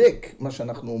צודק מה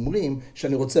שאנחנו אומרים,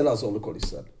 שאני רוצה לעזור לכל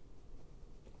ישראל.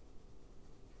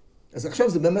 אז עכשיו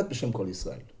זה באמת בשם כל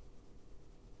ישראל.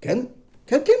 כן?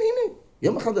 כן, כן, הנה.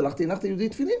 יום אחד הלכתי, הנחתי יהודי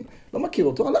תפילין. לא מכיר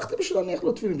אותו, הלכתי בשביל להניח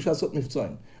לו תפילין, בשביל לעשות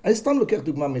מבצעים. אני סתם לוקח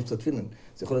דוגמה מבצע תפילין.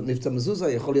 זה יכול להיות מבצע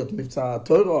מזוזה, יכול להיות מבצע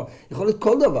טוירו, יכול להיות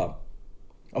כל דבר.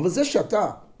 אבל זה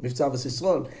שאתה, מבצע אבס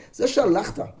ישראל, זה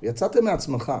שהלכת, יצאת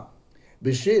מעצמך,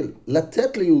 בשביל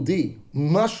לתת ליהודי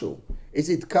משהו,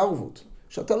 איזו התקרבות,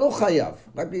 שאתה לא חייב,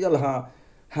 רק בגלל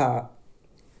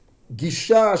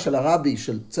הגישה של הרבי,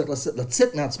 של צריך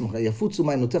לצאת מעצמך, יפוץ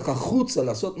ומים, נותן לך חוצה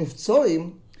לעשות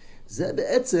מבצעים, זה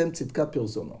בעצם צדקת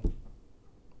פרסונו.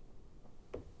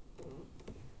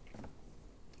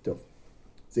 טוב,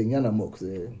 זה עניין עמוק,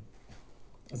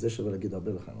 זה שווה להגיד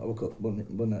הרבה לכם, אבל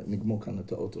בואו נגמור כאן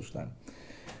את האוטו 2.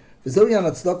 וזהו עניין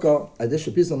הצדקה, על ידי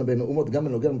שפיזרנו בין האומות, גם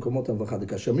בנוגע למקומות הרווחה,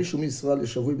 כאשר מישהו מישראל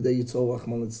ישבוי בידי יצרו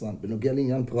רחמנא ליצלן, בנוגע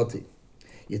לעניין פרטי.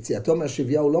 יציאתו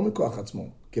מהשבייה הוא לא מכוח עצמו,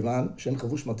 כיוון שאין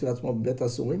חבוש מתיר עצמו בבית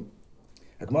האסורים.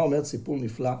 הגמרא אומרת סיפור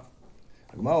נפלא.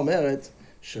 הגמרא אומרת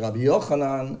שרבי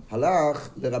יוחנן הלך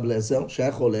לרב אליעזר,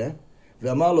 שהיה חולה,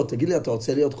 ואמר לו, תגיד לי, אתה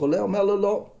רוצה להיות חולה? הוא אומר לו,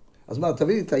 לא. אז מה,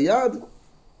 תביא לי את היד,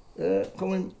 איך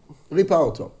אומרים, ריפא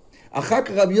אותו. אחר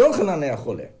כך רבי יוחנן היה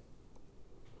חולה.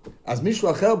 אז מישהו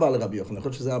אחר בא לרבי יוחנן, יכול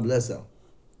להיות שזה רב אליעזר.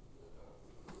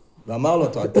 ואמר לו,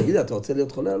 תגיד לי, אתה רוצה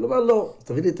להיות חולה? הוא אומר, לא,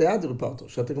 תביא לי את היד, ריפא אותו.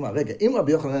 שאתה אומר, רגע, אם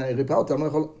רבי יוחנן ריפא אותו, אני לא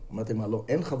יכול... אמרתי, לא,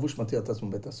 אין חבוש מתיר את עצמו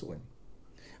בית האסורים.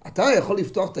 אתה יכול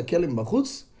לפתוח את הכלא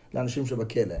מבחוץ לאנשים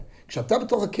שבכלא. כשאתה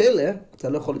בתוך הכלא, אתה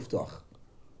לא יכול לפתוח.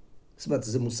 זאת אומרת,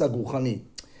 זה מושג רוחני.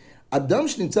 אדם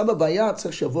שנמצא בבעיה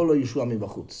צריך שיבוא לו ישוע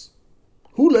מבחוץ.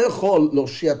 הוא לא יכול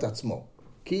להושיע את עצמו,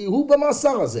 כי הוא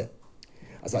במאסר הזה.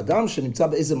 אז האדם שנמצא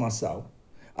באיזה מאסר,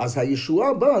 אז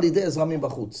הישועה באה על ידי עזרה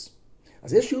מבחוץ.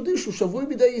 אז יש יהודי שהוא שבוי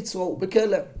בידי יצרו, הוא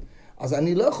בכלא. אז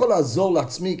אני לא יכול לעזור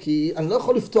לעצמי, כי אני לא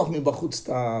יכול לפתוח מבחוץ את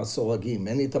הסורגים,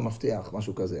 אין לי את המפתח,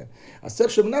 משהו כזה. אז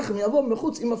צריך שמנחם יבוא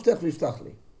מבחוץ עם מפתח ויפתח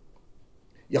לי.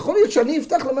 יכול להיות שאני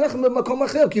אפתח למנחם במקום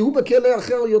אחר, כי הוא בכלא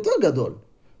אחר יותר גדול,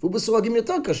 והוא בסורגים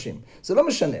יותר קשים. זה לא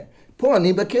משנה. פה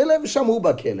אני בכלא ושם הוא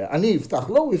בכלא. אני אפתח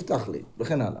לו, הוא יפתח לי,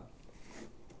 וכן הלאה.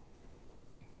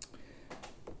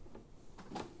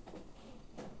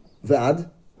 ועד,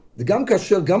 וגם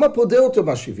כאשר, גם הפודה אותו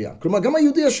בשבייה, כלומר גם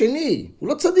היהודי השני, הוא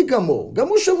לא צדיק גמור, גם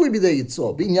הוא שבוי בידי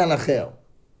יצרו, בעניין אחר,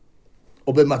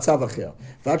 או במצב אחר.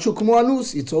 ועד שהוא כמו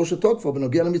אנוס, יצרו שתוקפו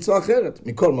בנוגע למצווה אחרת,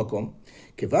 מכל מקום.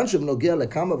 כיוון שבנוגע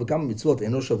לכמה וכמה מצוות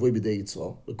אינו שבוי בידי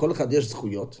יצרו, לכל אחד יש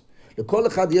זכויות, לכל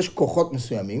אחד יש כוחות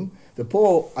מסוימים,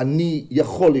 ופה אני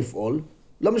יכול לפעול,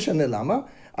 לא משנה למה,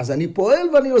 אז אני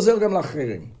פועל ואני עוזר גם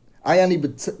לאחרים. אני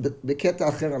בקטע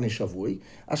אחר אני שבוי,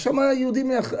 אז שם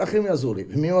היהודים אחרים יעזרו לי.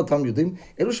 ומי אותם יהודים?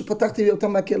 אלו שפתחתי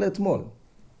אותם מהכלא אתמול.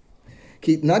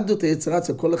 כי התנגדות היצר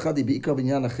אצל כל אחד היא בעיקר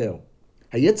בעניין אחר.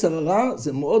 היצר הרע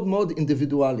זה מאוד מאוד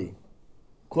אינדיבידואלי.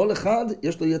 כל אחד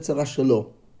יש לו יצר רע שלו.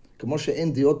 כמו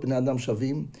שאין דעות בני אדם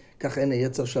שווים, כך אין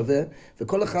היצר שווה,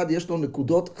 וכל אחד יש לו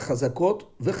נקודות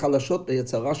חזקות וחלשות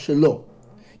ביצר רע שלו.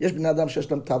 יש בני אדם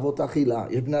שיש להם תאוות אכילה,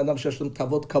 יש בני אדם שיש להם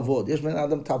תאוות כבוד, יש בני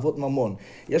אדם תאוות ממון,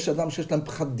 יש אדם שיש להם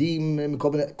פחדים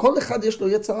מכל מיני... כל אחד יש לו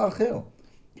יצר אחר.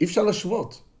 אי אפשר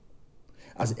להשוות.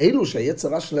 אז אלו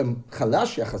שהיצר שלהם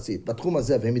חלש יחסית בתחום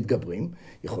הזה והם מתגברים,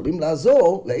 יכולים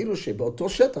לעזור לאלו שבאותו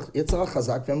שטח יצר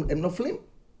חזק והם נופלים.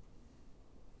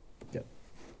 כן.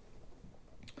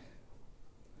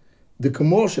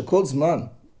 וכמו שבכל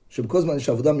זמן יש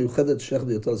עבודה מיוחדת שייכת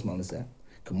יותר זמן לזה,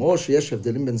 כמו שיש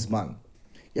הבדלים בין זמן.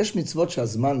 יש מצוות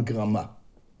שהזמן גרמה.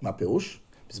 מה פירוש?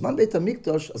 בזמן בית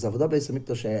המקדוש, אז העבודה בית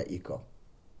המקדוש היה עיקר.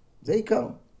 זה עיקר.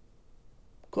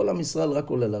 כל עם ישראל רק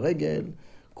עולה לרגל,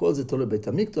 כל זה תולה בית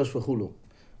המקדוש וכולו.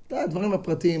 הדברים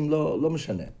הפרטיים לא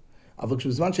משנה. אבל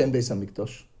כשבזמן שאין בית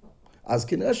המקדוש, אז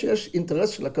כנראה שיש אינטרס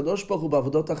של הקדוש ברוך הוא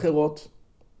בעבודות אחרות.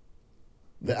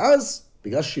 ואז,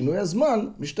 בגלל שינוי הזמן,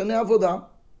 משתנה העבודה.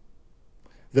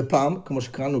 ופעם, כמו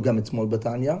שקראנו גם אתמול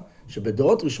בתניא,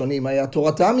 שבדורות ראשונים היה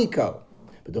תורתם עיקר.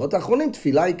 בדורות האחרונים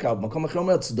תפילה עיקר, במקום אחר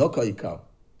אומר צדוקה עיקר.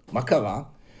 מה קרה?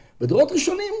 בדורות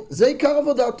ראשונים זה עיקר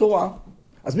עבודת תורה.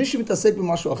 אז מי שמתעסק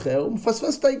במשהו אחר, הוא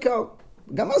מפספס את העיקר.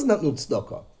 גם אז נתנו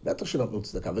צדקה, בטח שנתנו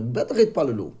צדקה, ובטח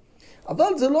התפללו.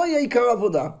 אבל זה לא יהיה עיקר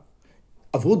העבודה.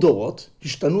 עברו דורות,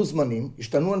 השתנו זמנים,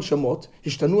 השתנו הנשמות,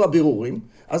 השתנו הבירורים,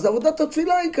 אז עבודת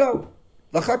התפילה העיקר.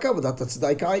 ואחר כך עבודת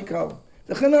הצדקה העיקר,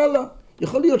 וכן הלאה.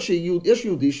 יכול להיות שיש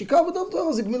יהודי שעיקר עבודת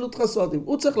תורה זה גמילות חסדים.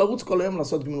 הוא צריך לרוץ כל היום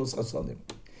לעשות גמילות חסדים.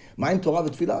 מה עם תורה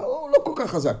ותפילה? הוא לא כל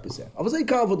כך חזק בזה, אבל זה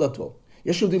עיקר עבודתו.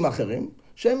 יש יהודים אחרים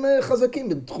שהם חזקים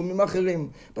בתחומים אחרים.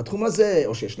 בתחום הזה,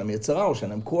 או שיש להם יצרה, או שאין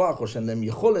להם כוח, או שאין להם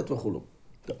יכולת וכו'.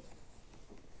 טוב.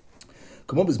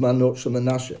 כמו בזמנו של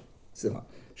מנשה,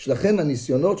 שלכן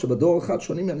הניסיונות שבדור אחד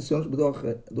שונים מהניסיונות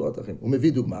שבדורות אחרים. הוא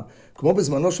מביא דוגמה, כמו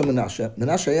בזמנו של מנשה,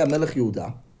 מנשה היה מלך יהודה,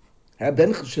 היה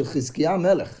בן של חזקיה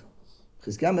המלך.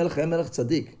 חזקיה המלך היה מלך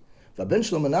צדיק, והבן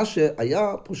שלו מנשה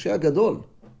היה פושע גדול,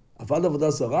 עבד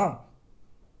עבודה זרה.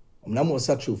 אמנם הוא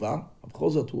עשה תשובה, אבל בכל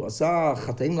זאת הוא עשה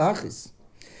חטאים להכיס.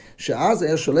 שאז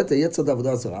היה שולט היצר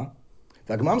עבודה זרה,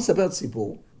 והגמרא מספרת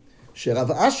סיפור,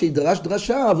 שרב אשי דרש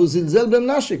דרשה, והוא זלזל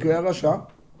במנשה, כי הוא היה רשע.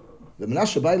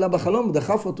 ומנשה בא אליו בחלום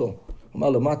ודחף אותו. הוא אמר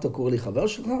לו, מה אתה קורא לי חבר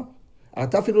שלך?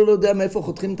 אתה אפילו לא יודע מאיפה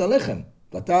חותכים את הלחם.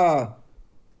 ואתה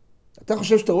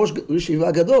חושב שאתה ראש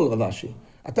ישיבה גדול, רב אשי.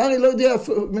 אתה הרי לא יודע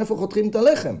מאיפה חותכים את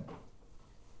הלחם.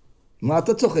 מה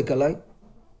אתה צוחק עליי?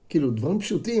 כאילו, דברים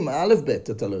פשוטים, א' ב'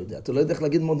 אתה לא יודע. אתה לא יודע איך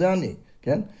להגיד מודה אני,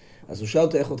 כן? אז הוא שאל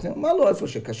אותו איך חותכים, אמר לו איפה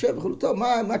שקשה וכו', טוב,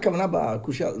 מה הכוונה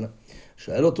בקושיה?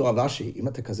 שואל אותו רב אשי, אם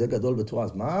אתה כזה גדול בתורה,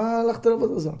 אז מה הלכת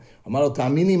לעבוד על זה? אמר לו,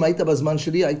 תאמין לי, אם היית בזמן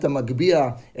שלי, היית מגביה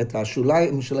את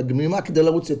השוליים של הגמימה כדי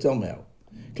לרוץ יותר מהר.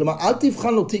 כלומר, אל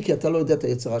תבחן אותי, כי אתה לא יודע את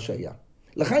היצרה שהיה.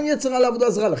 לכן יצרה לעבודה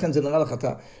זרה, לכן זה נראה לך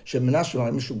שמנשה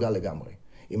היה משוגע לגמרי.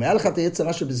 אם היה לך את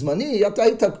היצרה שבזמני, אתה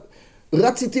היית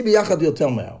רץ איתי ביחד יותר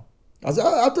מהר. אז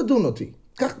אל תדון אותי.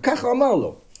 כך אמר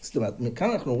לו. זאת אומרת, מכאן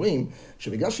אנחנו רואים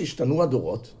שבגלל שהשתנו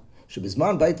הדורות,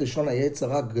 שבזמן בית ראשון היה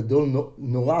יצרה גדול,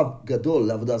 נורא גדול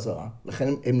לעבודה זרה,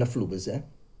 לכן הם נפלו בזה,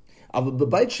 אבל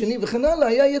בבית שני וכן הלאה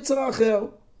היה יצרה אחר.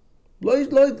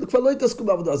 כבר לא התעסקו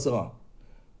בעבודה זרה.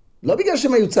 לא בגלל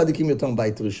שהם היו צדיקים יותר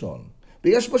מבית ראשון,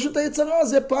 בגלל שפשוט היצרה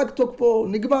הזה פג תוקפו,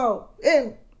 נגמר,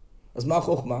 אין. אז מה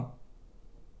החוכמה?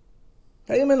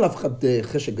 היום אין לאף אחד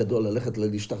חשק גדול ללכת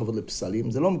להשתחוות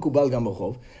לפסלים, זה לא מקובל גם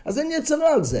ברחוב, אז אין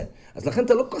יצרה על זה. אז לכן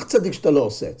אתה לא כל כך צדיק שאתה לא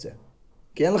עושה את זה,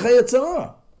 כי אין לך יצרה.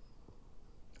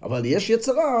 אבל יש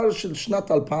יצרה של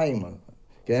שנת 2000,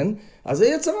 כן? אז זה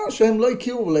יצרה שהם לא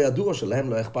הכירו ולא ידעו, שלהם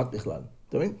לא אכפת בכלל.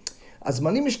 אתה מבין?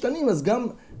 הזמנים משתנים, אז גם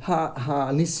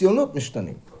הניסיונות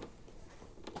משתנים.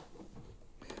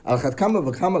 על אחת כמה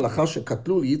וכמה לאחר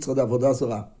שקטלו ליצר העבודה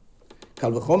זרה.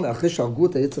 קל וחומר, אחרי שהרגו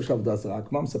את היצר של עבודה זרה,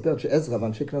 כמו מספרת שעזרא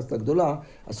ואנשי כנסת הגדולה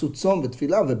עשו צום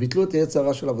ותפילה וביטלו את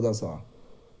היצר של עבודה זרה.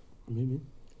 מי?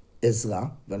 עזרא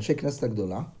ואנשי כנסת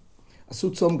הגדולה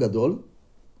עשו צום גדול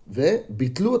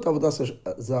וביטלו את העבודה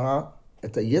זרה,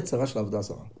 את היצר של עבודה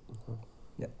זרה.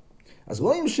 אז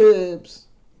רואים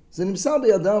שזה נמסר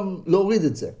בידם להוריד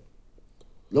את זה.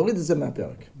 להוריד את זה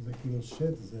מהפרק. זה כאילו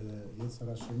שד, זה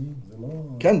יצר השני, זה לא...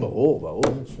 כן,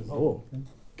 ברור.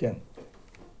 כן.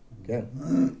 כן.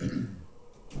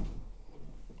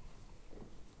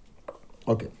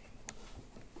 אוקיי.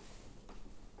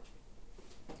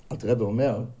 הרב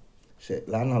אומר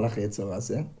שלאן הלך היצר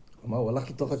הזה? הוא אמר, הוא הלך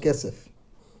לתוך הכסף.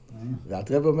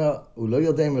 והרב אומר, הוא לא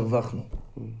יודע אם הרווחנו.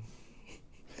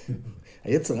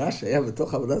 היצר שהיה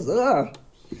בתוך עבודה זרה,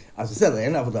 אז בסדר,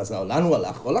 אין עבודה זרה, לאן הוא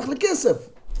הלך? הוא הלך לכסף.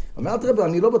 אומר הרב,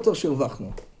 אני לא בטוח שהרווחנו.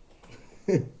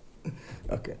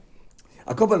 אוקיי.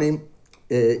 על כל פנים,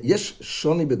 יש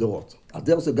שוני בדורות.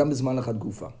 הדרך זה גם בזמן אחד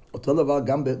גופה. אותו דבר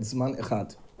גם בזמן אחד.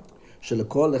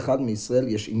 שלכל אחד מישראל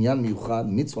יש עניין מיוחד,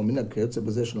 מצווה מן הכיוצא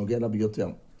בזה שנוגע לה ביותר.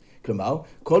 כלומר,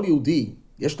 כל יהודי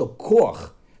יש לו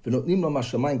כוח, ונותנים לו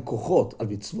מהשמיים כוחות על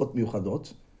מצוות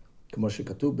מיוחדות, כמו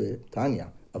שכתוב בתניא,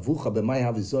 אבוך במאי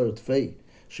הווי זוהר תפי,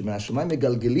 שמהשמיים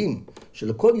מגלגלים,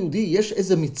 שלכל יהודי יש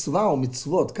איזה מצווה או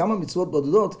מצוות, כמה מצוות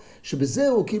בודדות, שבזה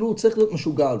הוא כאילו צריך להיות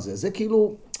משוגע על זה. זה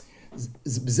כאילו,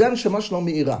 בזה הנשמה שלו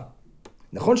מאירה.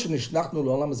 נכון שנשלחנו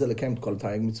לעולם הזה לקיים את כל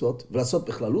תרי"ג מצוות ולעשות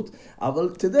בכללות, אבל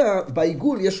אתה יודע,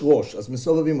 בעיגול יש ראש, אז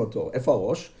מסובבים אותו. איפה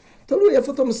הראש? תלוי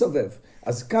איפה אתה מסובב.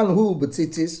 אז כאן הוא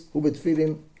בציציס, הוא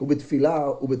בתפילין, הוא בתפילה,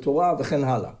 הוא בתורה וכן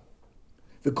הלאה.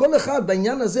 וכל אחד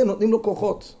בעניין הזה נותנים לו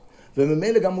כוחות.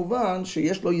 וממילא גם מובן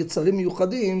שיש לו יצרים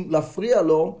מיוחדים להפריע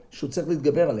לו שהוא צריך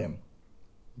להתגבר עליהם.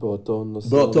 באותו נושא.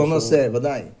 באותו נושא,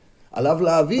 ודאי. עליו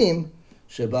להבין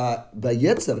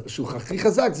שביצר, שהוא הכי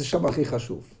חזק, זה שם הכי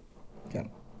חשוב. כן,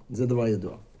 זה דבר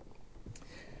ידוע.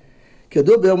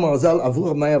 כידוע ביום הרז"ל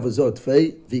עבור מאיה וזוהר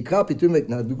תפי, ועיקר הפיתויים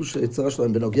וההתנהגות של היצרה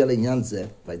שלהם בנוגע לעניין זה,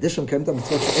 והידי שמקיים את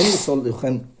המצוות שאין יסוד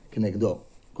לוחם כנגדו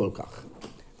כל כך.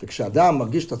 וכשאדם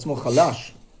מרגיש את עצמו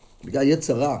חלש, בגלל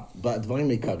יצרה בדברים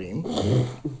העיקריים,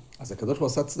 אז הקדוש ברוך הוא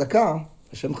עשה צדקה,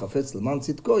 השם חפץ למען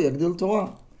צדקו, יגדיל תורה.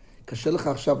 קשה לך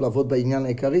עכשיו לעבוד בעניין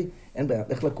העיקרי, אין בעיה,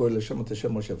 לך לכהן לשם את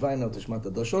השם משה ויינר, תשמע את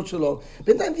הדרשות שלו,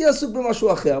 בינתיים תהיה עסוק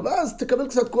במשהו אחר, ואז תקבל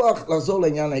קצת כוח לחזור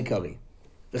לעניין העיקרי,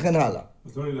 וכן הלאה.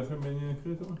 אז לא להילחם בעניין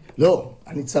העיקרי תורה? לא,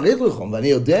 אני צריך ללחום, ואני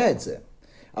יודע את זה,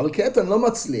 אבל כעת אני לא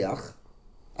מצליח,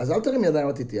 אז אל תרים ידיים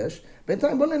ותתייאש,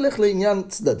 בינתיים בוא נלך לעניין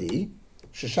צדדי,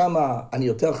 ששם אני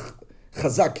יותר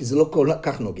חזק, כי זה לא כל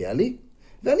כך נוגע לי,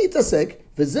 ואני אתעסק,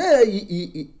 וזה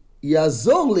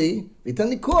יעזור לי, וייתן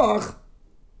לי כוח,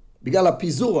 בגלל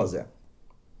הפיזור הזה.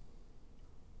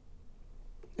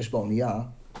 יש באונייה,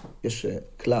 יש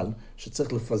כלל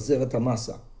שצריך לפזר את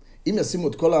המסה. אם ישימו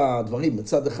את כל הדברים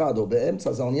בצד אחד או באמצע,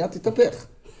 אז האונייה תתהפך.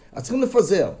 אז צריכים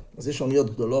לפזר. אז יש אוניות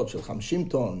גדולות של 50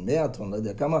 טון, 100 טון, לא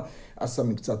יודע כמה, אז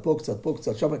שמים קצת פה, קצת פה,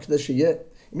 קצת שם, כדי שיהיה,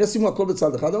 אם ישימו הכל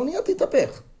בצד אחד, האונייה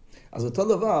תתהפך. אז אותו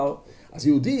דבר, אז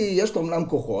יהודי יש לו אמנם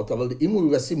כוחות, אבל אם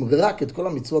הוא ישים רק את כל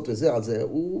המצוות וזה, אז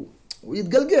הוא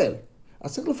יתגלגל.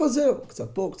 אז צריך לפזר, קצת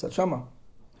פה, קצת שמה.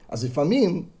 אז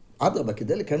לפעמים, אדרבה,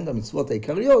 כדי לקיים את המצוות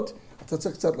העיקריות, אתה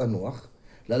צריך קצת לנוח,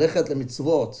 ללכת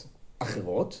למצוות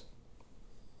אחרות,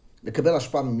 לקבל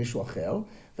השפעה ממישהו אחר,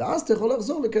 ואז אתה יכול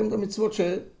לחזור לקיים את המצוות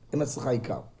שהן אצלך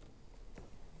עיקר.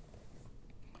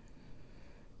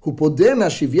 הוא פודה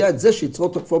מהשוויה את זה שיצרו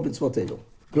תוקפו במצוות אלו.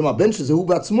 כלומר, בין שזה הוא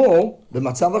בעצמו,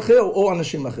 במצב אחר, או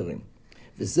אנשים אחרים.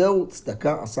 וזהו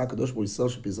צדקה עשה הקדוש ברוך הוא ישראל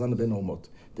שפיזרן בין האומות.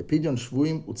 ופדיון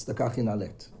שבויים הוא צדקה הכי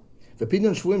נעלית.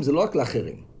 ופדיון שבויים זה לא רק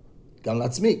לאחרים, גם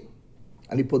לעצמי.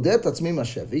 אני פודה את עצמי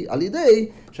מהשבי על ידי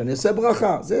שאני אעשה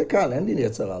ברכה. זה קל, אין לי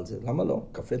יצרה על זה. למה לא?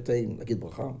 קפה טעים, להגיד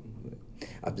ברכה.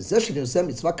 אז בזה שאני עושה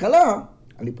מצווה קלה,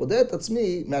 אני פודה את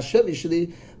עצמי מהשבי שלי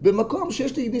במקום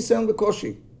שיש לי ניסיון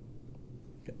בקושי.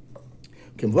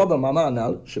 כמובן במאמר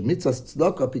הנ"ל, שמצוות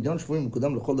צדקה פדיון שבויים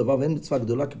מקודם לכל דבר, ואין מצווה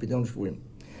גדולה כפדיון שבויים.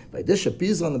 והידי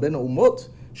שפיזרן בין האומות,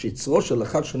 שיצרו של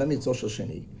אחד שונה מיצרו של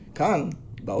שני. כאן,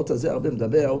 באות הזה הרבה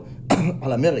מדבר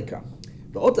על אמריקה.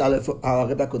 באות א',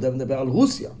 הרב הקודם מדבר על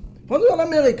רוסיה. פה מדבר על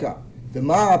אמריקה.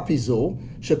 ומה הפיזור?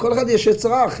 שכל אחד יש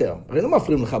יצרה אחר. הרי לא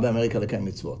מפריעים לך באמריקה לקיים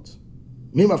מצוות.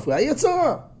 מי מפריע?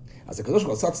 היצרה. אז הקדוש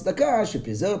ברוך הוא עשה צדקה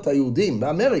שפיזר את היהודים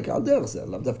באמריקה, על דרך זה,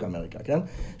 לאו דווקא אמריקה, כן?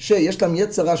 שיש להם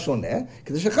יצרה שונה,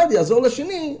 כדי שאחד יעזור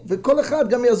לשני, וכל אחד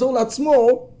גם יעזור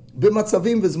לעצמו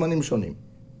במצבים וזמנים שונים.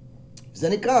 זה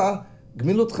נקרא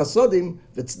גמילות חסודים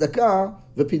וצדקה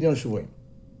ופדיון שבויים.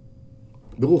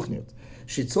 ברוחניות.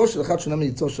 שיצרו של אחד שונה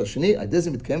מיצרו של השני, על ידי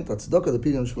זה מתקיים את הצדקה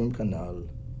ופדיון שבויים כנ"ל.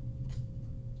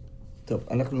 טוב,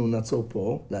 אנחנו נעצור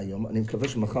פה להיום. אני מקווה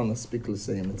שמחר נספיק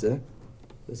לסיים את זה,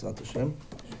 בעזרת השם.